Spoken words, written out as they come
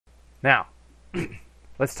Now,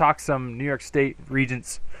 let's talk some New York State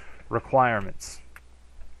Regents requirements.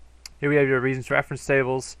 Here we have your Regents reference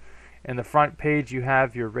tables. In the front page, you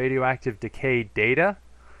have your radioactive decay data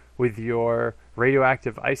with your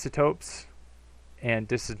radioactive isotopes and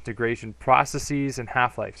disintegration processes and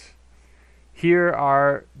half-lives. Here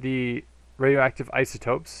are the radioactive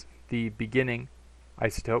isotopes, the beginning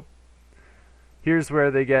isotope. Here's where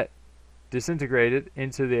they get disintegrated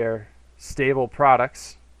into their stable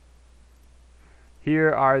products.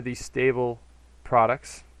 Here are the stable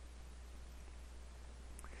products,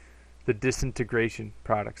 the disintegration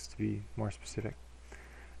products to be more specific.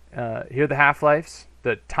 Here are the half-lives,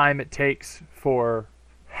 the time it takes for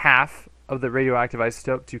half of the radioactive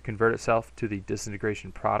isotope to convert itself to the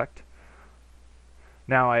disintegration product.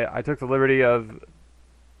 Now I took the liberty of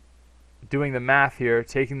doing the math here,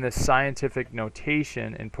 taking the scientific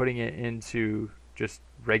notation and putting it into just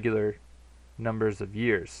regular numbers of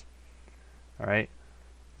years. Alright,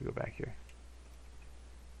 go back here.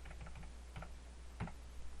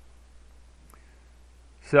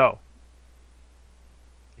 So,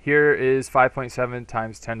 here is 5.7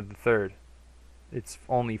 times 10 to the third. It's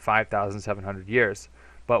only 5,700 years.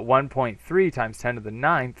 But 1.3 times 10 to the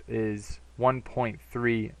ninth is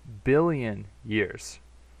 1.3 billion years.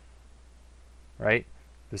 Right?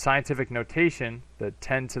 The scientific notation, the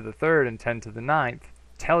 10 to the third and 10 to the ninth,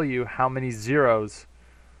 tell you how many zeros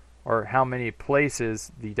or how many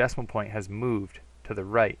places the decimal point has moved to the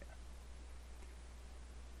right.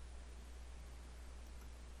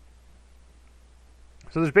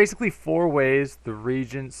 So there's basically 4 ways the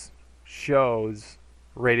Regents shows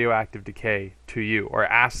radioactive decay to you, or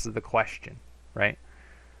asks the question, right?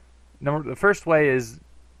 The first way is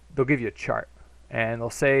they'll give you a chart, and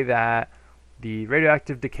they'll say that the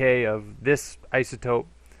radioactive decay of this isotope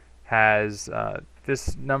has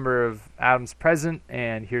this number of atoms present,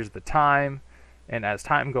 and here's the time, and as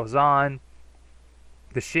time goes on,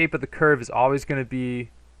 the shape of the curve is always going to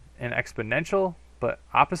be an exponential, but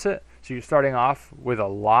opposite. So you're starting off with a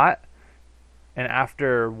lot, and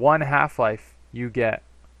after one half-life, you get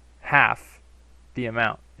half the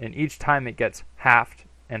amount. And each time it gets halved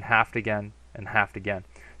and halved again and halved again.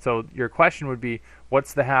 So your question would be,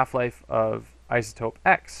 what's the half-life of isotope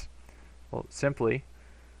X? Well, simply,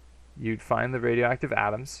 you'd find the radioactive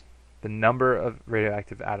atoms, the number of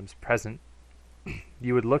radioactive atoms present.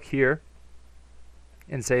 You would look here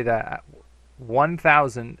and say that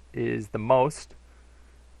 1,000 is the most,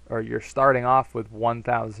 or you're starting off with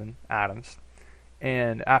 1,000 atoms.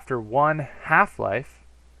 And after one half-life,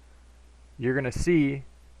 you're going to see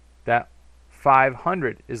that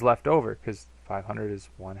 500 is left over, because 500 is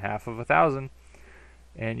 1/2 of 1,000.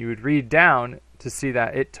 And you would read down to see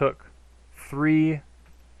that it took 3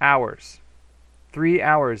 hours. 3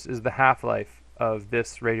 hours is the half-life of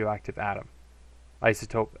this radioactive atom,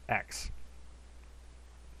 isotope X.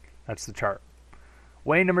 That's the chart.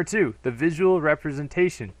 Way number 2, the visual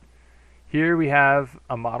representation. Here we have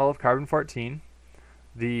a model of carbon-14.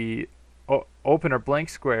 The open or blank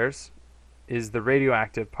squares is the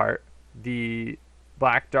radioactive part. The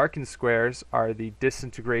black darkened squares are the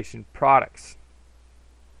disintegration products.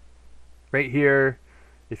 Right here,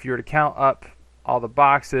 if you were to count up all the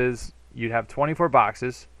boxes, you'd have 24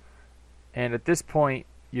 boxes. And at this point,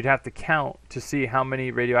 you'd have to count to see how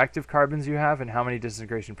many radioactive carbons you have and how many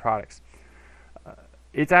disintegration products.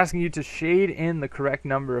 It's asking you to shade in the correct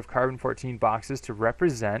number of carbon-14 boxes to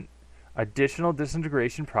represent additional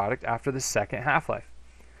disintegration product after the second half-life.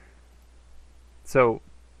 So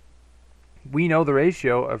we know the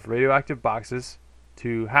ratio of radioactive boxes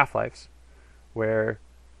to half-lives, where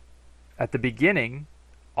at the beginning,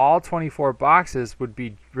 all 24 boxes would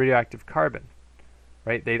be radioactive carbon,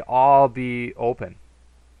 right? They'd all be open.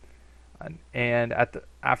 And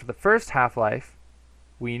after the first half-life,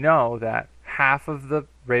 we know that half of the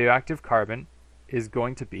radioactive carbon is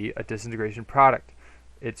going to be a disintegration product.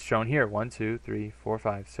 It's shown here, 1, 2, 3, 4,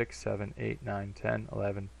 5, 6, 7, 8, 9, 10,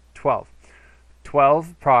 11, 12.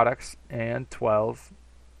 12 products and 12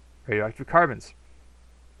 radioactive carbons.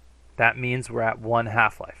 That means we're at one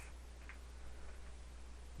half-life.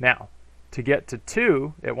 Now, to get to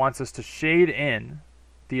 2, it wants us to shade in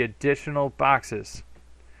the additional boxes.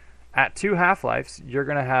 At 2 half-lives, you're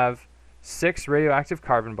going to have 6 radioactive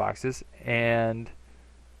carbon boxes, and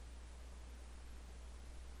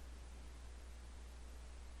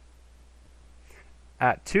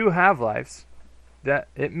at 2 half-lives, that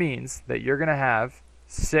it means that you're going to have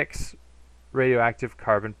 6 radioactive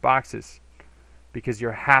carbon boxes, because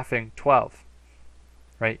you're halving 12,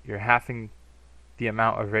 right? You're halving the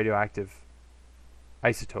amount of radioactive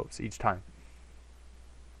isotopes each time.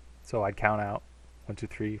 So I'd count out 1, 2,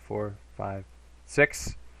 3, 4, 5,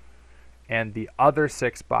 6. And the other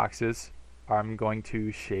 6 boxes I'm going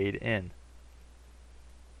to shade in.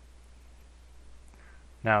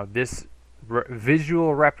 Now this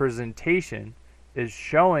visual representation is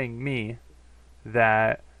showing me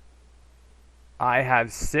that I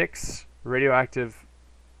have 6 radioactive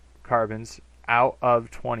carbons out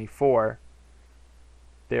of 24.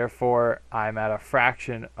 Therefore, I'm at a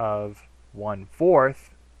fraction of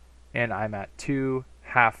 1/4, and I'm at 2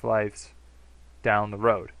 half-lives down the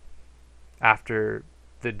road after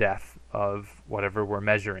the death of whatever we're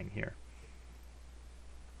measuring here.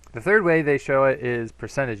 The third way they show it is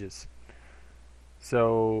percentages.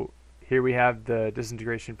 So here we have the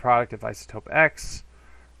disintegration product of isotope X.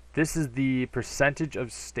 This is the percentage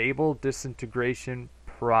of stable disintegration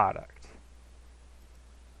product.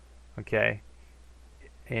 Okay,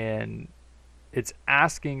 and it's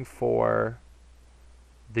asking for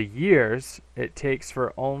the years it takes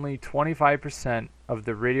for only 25% of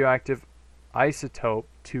the radioactive isotope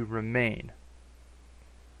to remain.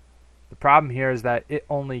 The problem here is that it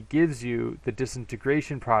only gives you the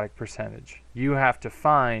disintegration product percentage. You have to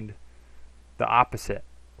find the opposite,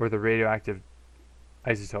 or the radioactive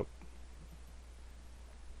isotope.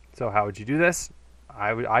 So how would you do this?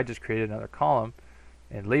 I just created another column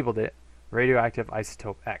and labeled it radioactive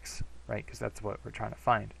isotope X, right? Because that's what we're trying to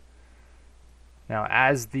find. Now,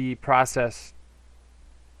 as the process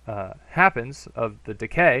happens of the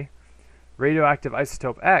decay, radioactive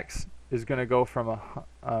isotope X is going to go from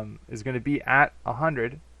is going to be at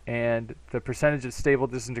 100, and the percentage of stable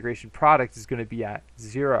disintegration product is going to be at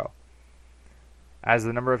 0. As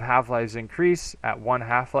the number of half-lives increase, at 1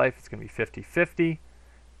 half-life it's going to be 50-50.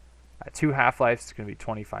 At 2 half-lives it's going to be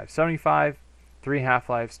 25-75. 3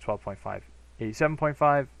 half-lives 12.5,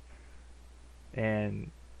 87.5,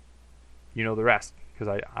 and you know the rest because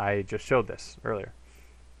I just showed this earlier.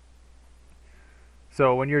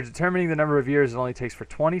 So when you're determining the number of years it only takes for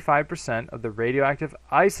 25% of the radioactive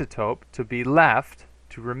isotope to be left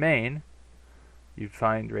to remain, you'd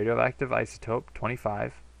find radioactive isotope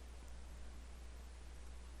 25.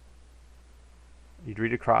 You'd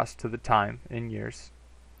read across to the time in years,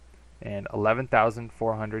 and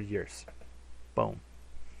 11,400 years. Boom.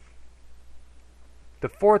 The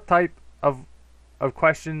fourth type of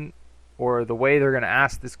question, or the way they're going to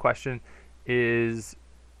ask this question, is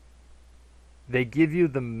they give you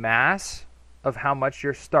the mass of how much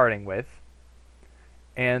you're starting with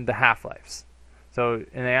and the half-lives. So,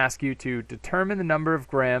 and they ask you to determine the number of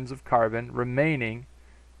grams of carbon remaining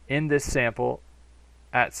in this sample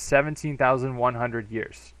at 17,100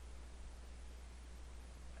 years.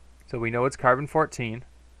 So we know it's carbon-14.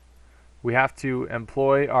 We have to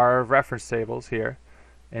employ our reference tables here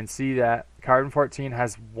and see that carbon-14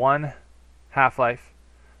 has 1 half-life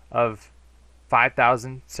of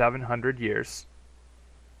 5,700 years.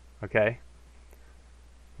 Okay?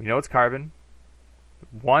 We know it's carbon.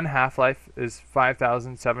 1 half-life is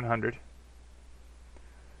 5,700.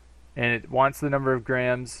 And it wants the number of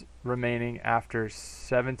grams remaining after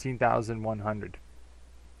 17,100.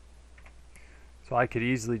 So I could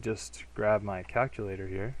easily just grab my calculator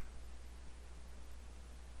here.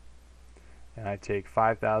 And I take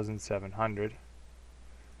 5,700,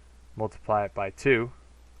 multiply it by 2.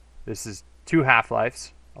 This is 2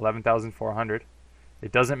 half-lives, 11,400.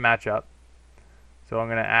 It doesn't match up. So I'm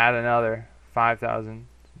going to add another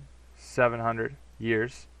 5,700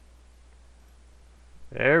 years.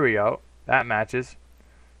 There we go. That matches.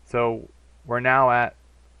 So we're now at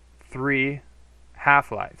 3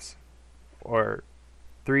 half-lives, or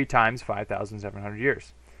 3 times 5,700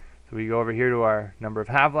 years. So we go over here to our number of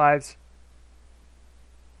half-lives.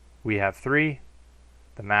 We have 3.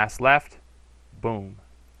 The mass left. Boom.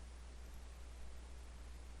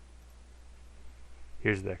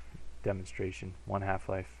 Here's the demonstration. 1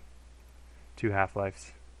 half-life. 2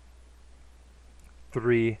 half-lives.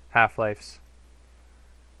 3 half-lives.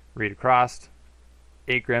 Read across.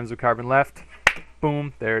 8 grams of carbon left.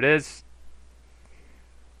 Boom. There it is.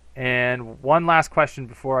 And one last question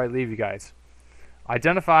before I leave you guys.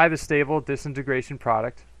 Identify the stable disintegration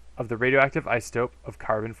product of the radioactive isotope of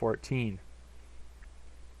carbon-14.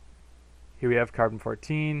 Here we have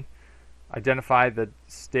carbon-14. Identify the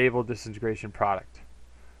stable disintegration product.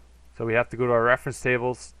 So we have to go to our reference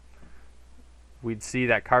tables. We'd see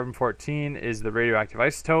that carbon-14 is the radioactive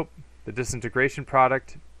isotope. The disintegration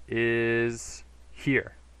product is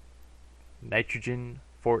here,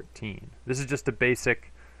 nitrogen-14. This is just a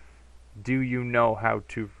basic, do you know how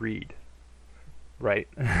to read? Right.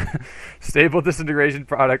 Stable disintegration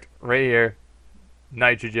product right here,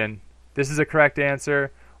 nitrogen. This is a correct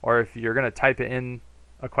answer, or if you're going to type it in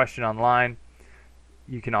a question online,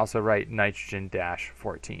 you can also write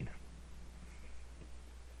nitrogen-14.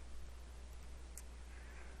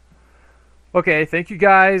 Okay, thank you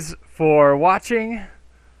guys for watching.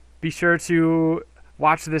 Be sure to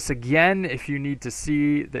watch this again if you need to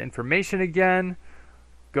see the information again.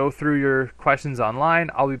 Go through your questions online.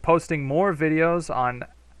 I'll be posting more videos on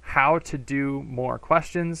how to do more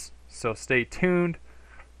questions, so stay tuned.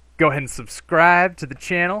 Go ahead and subscribe to the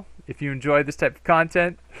channel if you enjoy this type of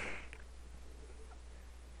content.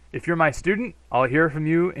 If you're my student, I'll hear from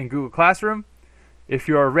you in Google Classroom. If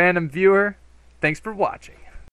you're a random viewer, thanks for watching.